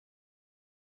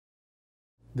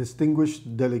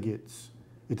Distinguished delegates,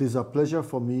 it is a pleasure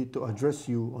for me to address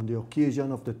you on the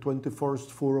occasion of the 21st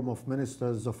Forum of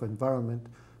Ministers of Environment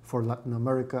for Latin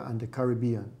America and the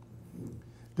Caribbean.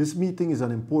 This meeting is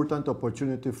an important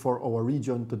opportunity for our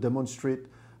region to demonstrate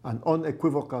an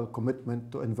unequivocal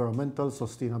commitment to environmental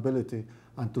sustainability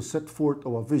and to set forth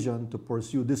our vision to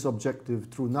pursue this objective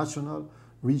through national,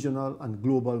 regional, and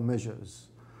global measures.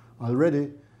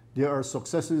 Already, there are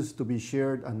successes to be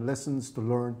shared and lessons to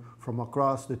learn from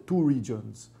across the two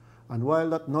regions. And while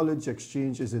that knowledge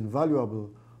exchange is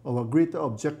invaluable, our greater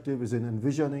objective is in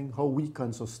envisioning how we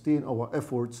can sustain our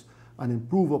efforts and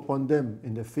improve upon them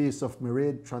in the face of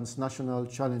myriad transnational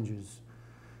challenges.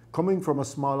 Coming from a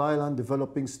small island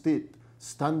developing state,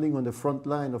 standing on the front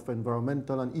line of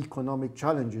environmental and economic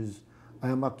challenges, I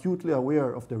am acutely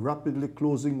aware of the rapidly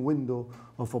closing window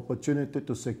of opportunity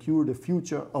to secure the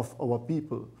future of our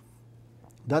people.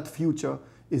 That future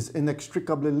is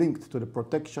inextricably linked to the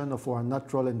protection of our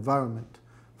natural environment.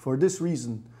 For this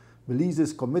reason, Belize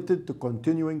is committed to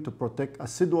continuing to protect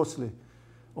assiduously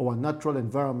our natural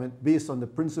environment based on the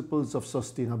principles of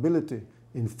sustainability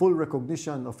in full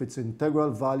recognition of its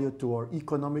integral value to our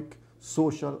economic,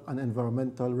 social, and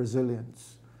environmental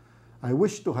resilience. I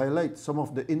wish to highlight some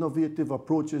of the innovative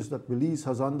approaches that Belize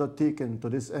has undertaken to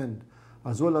this end,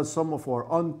 as well as some of our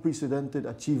unprecedented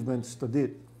achievements to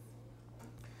date.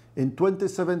 In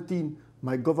 2017,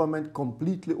 my government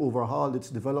completely overhauled its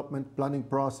development planning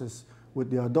process with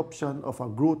the adoption of a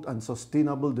Growth and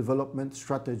Sustainable Development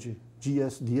Strategy,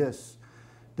 GSDS.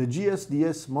 The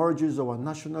GSDS merges our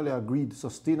nationally agreed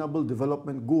sustainable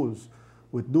development goals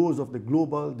with those of the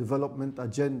Global Development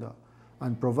Agenda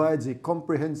and provides a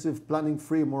comprehensive planning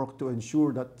framework to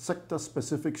ensure that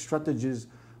sector-specific strategies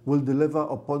will deliver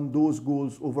upon those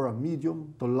goals over a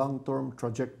medium to long-term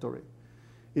trajectory.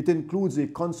 It includes a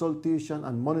consultation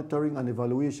and monitoring and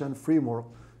evaluation framework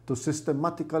to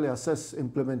systematically assess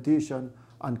implementation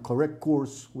and correct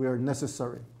course where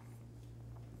necessary.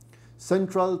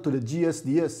 Central to the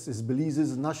GSDS is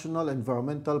Belize's National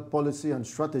Environmental Policy and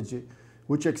Strategy,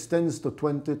 which extends to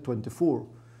 2024.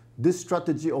 This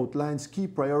strategy outlines key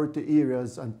priority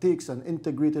areas and takes an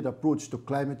integrated approach to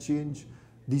climate change,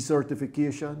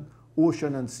 desertification,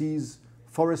 ocean and seas,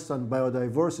 forests and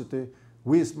biodiversity,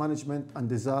 waste management, and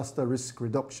disaster risk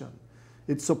reduction.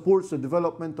 It supports the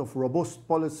development of robust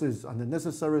policies and the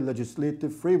necessary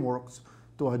legislative frameworks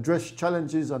to address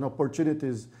challenges and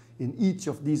opportunities in each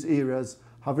of these areas,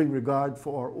 having regard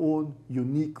for our own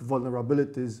unique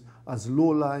vulnerabilities as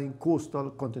low-lying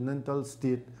coastal continental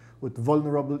state with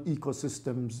vulnerable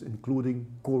ecosystems, including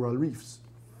coral reefs.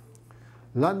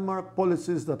 Landmark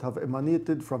policies that have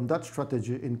emanated from that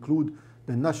strategy include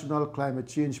the National Climate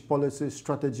Change Policy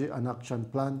Strategy and Action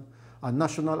Plan, a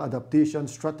National Adaptation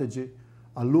Strategy,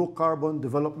 a Low Carbon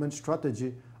Development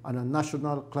Strategy, and a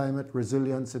National Climate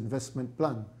Resilience Investment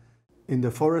Plan. In the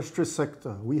forestry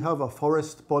sector, we have a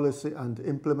Forest Policy and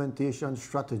Implementation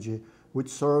Strategy which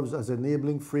serves as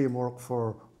enabling framework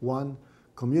for 1.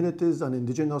 Communities and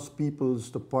indigenous peoples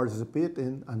to participate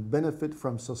in and benefit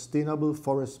from sustainable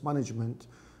forest management.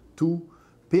 2.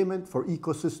 Payment for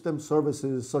ecosystem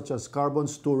services such as carbon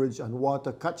storage and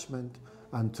water catchment.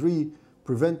 And 3.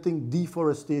 Preventing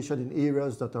deforestation in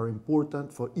areas that are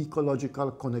important for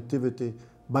ecological connectivity,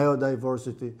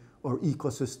 biodiversity, or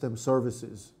ecosystem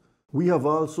services. We have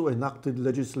also enacted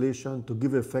legislation to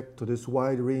give effect to this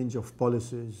wide range of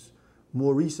policies.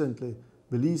 More recently,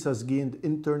 Belize has gained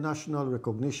international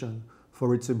recognition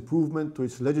for its improvement to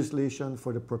its legislation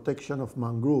for the protection of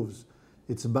mangroves,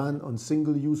 its ban on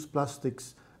single-use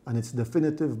plastics, and its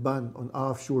definitive ban on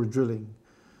offshore drilling.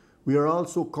 We are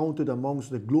also counted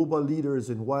amongst the global leaders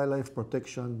in wildlife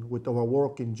protection with our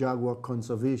work in jaguar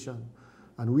conservation,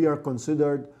 and we are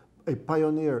considered a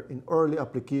pioneer in early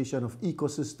application of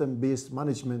ecosystem-based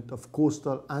management of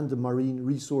coastal and marine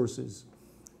resources.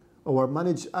 Our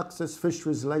Managed Access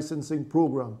Fisheries Licensing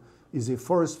Program is a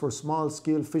first for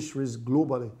small-scale fisheries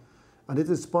globally, and it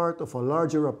is part of a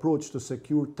larger approach to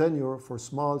secure tenure for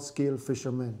small-scale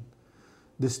fishermen.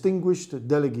 Distinguished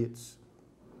delegates,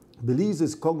 Belize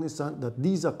is cognizant that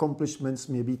these accomplishments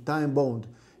may be time-bound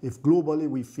if globally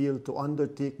we fail to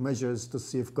undertake measures to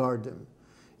safeguard them.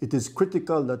 It is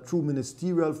critical that through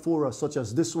ministerial fora such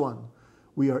as this one,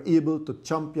 we are able to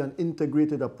champion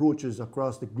integrated approaches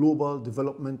across the global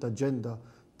development agenda,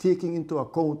 taking into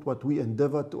account what we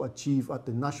endeavor to achieve at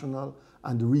the national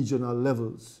and regional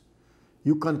levels.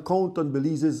 You can count on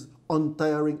Belize's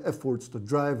untiring efforts to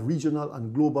drive regional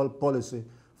and global policy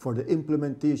for the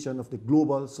implementation of the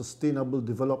Global Sustainable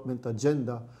Development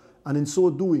Agenda, and in so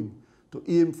doing, to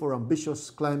aim for ambitious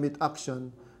climate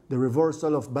action, the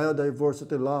reversal of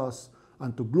biodiversity loss,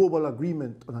 and to global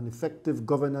agreement on an effective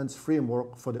governance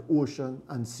framework for the ocean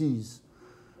and seas.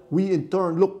 We in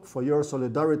turn look for your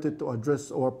solidarity to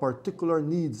address our particular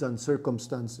needs and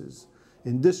circumstances.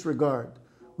 In this regard,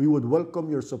 we would welcome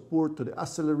your support to the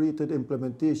accelerated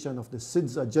implementation of the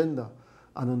SIDS agenda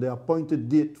and on the appointed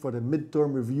date for the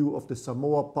midterm review of the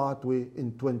Samoa Pathway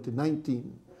in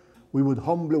 2019. We would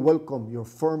humbly welcome your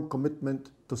firm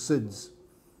commitment to SIDS.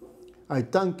 I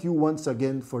thank you once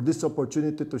again for this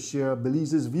opportunity to share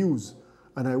Belize's views,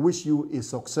 and I wish you a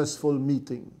successful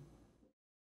meeting.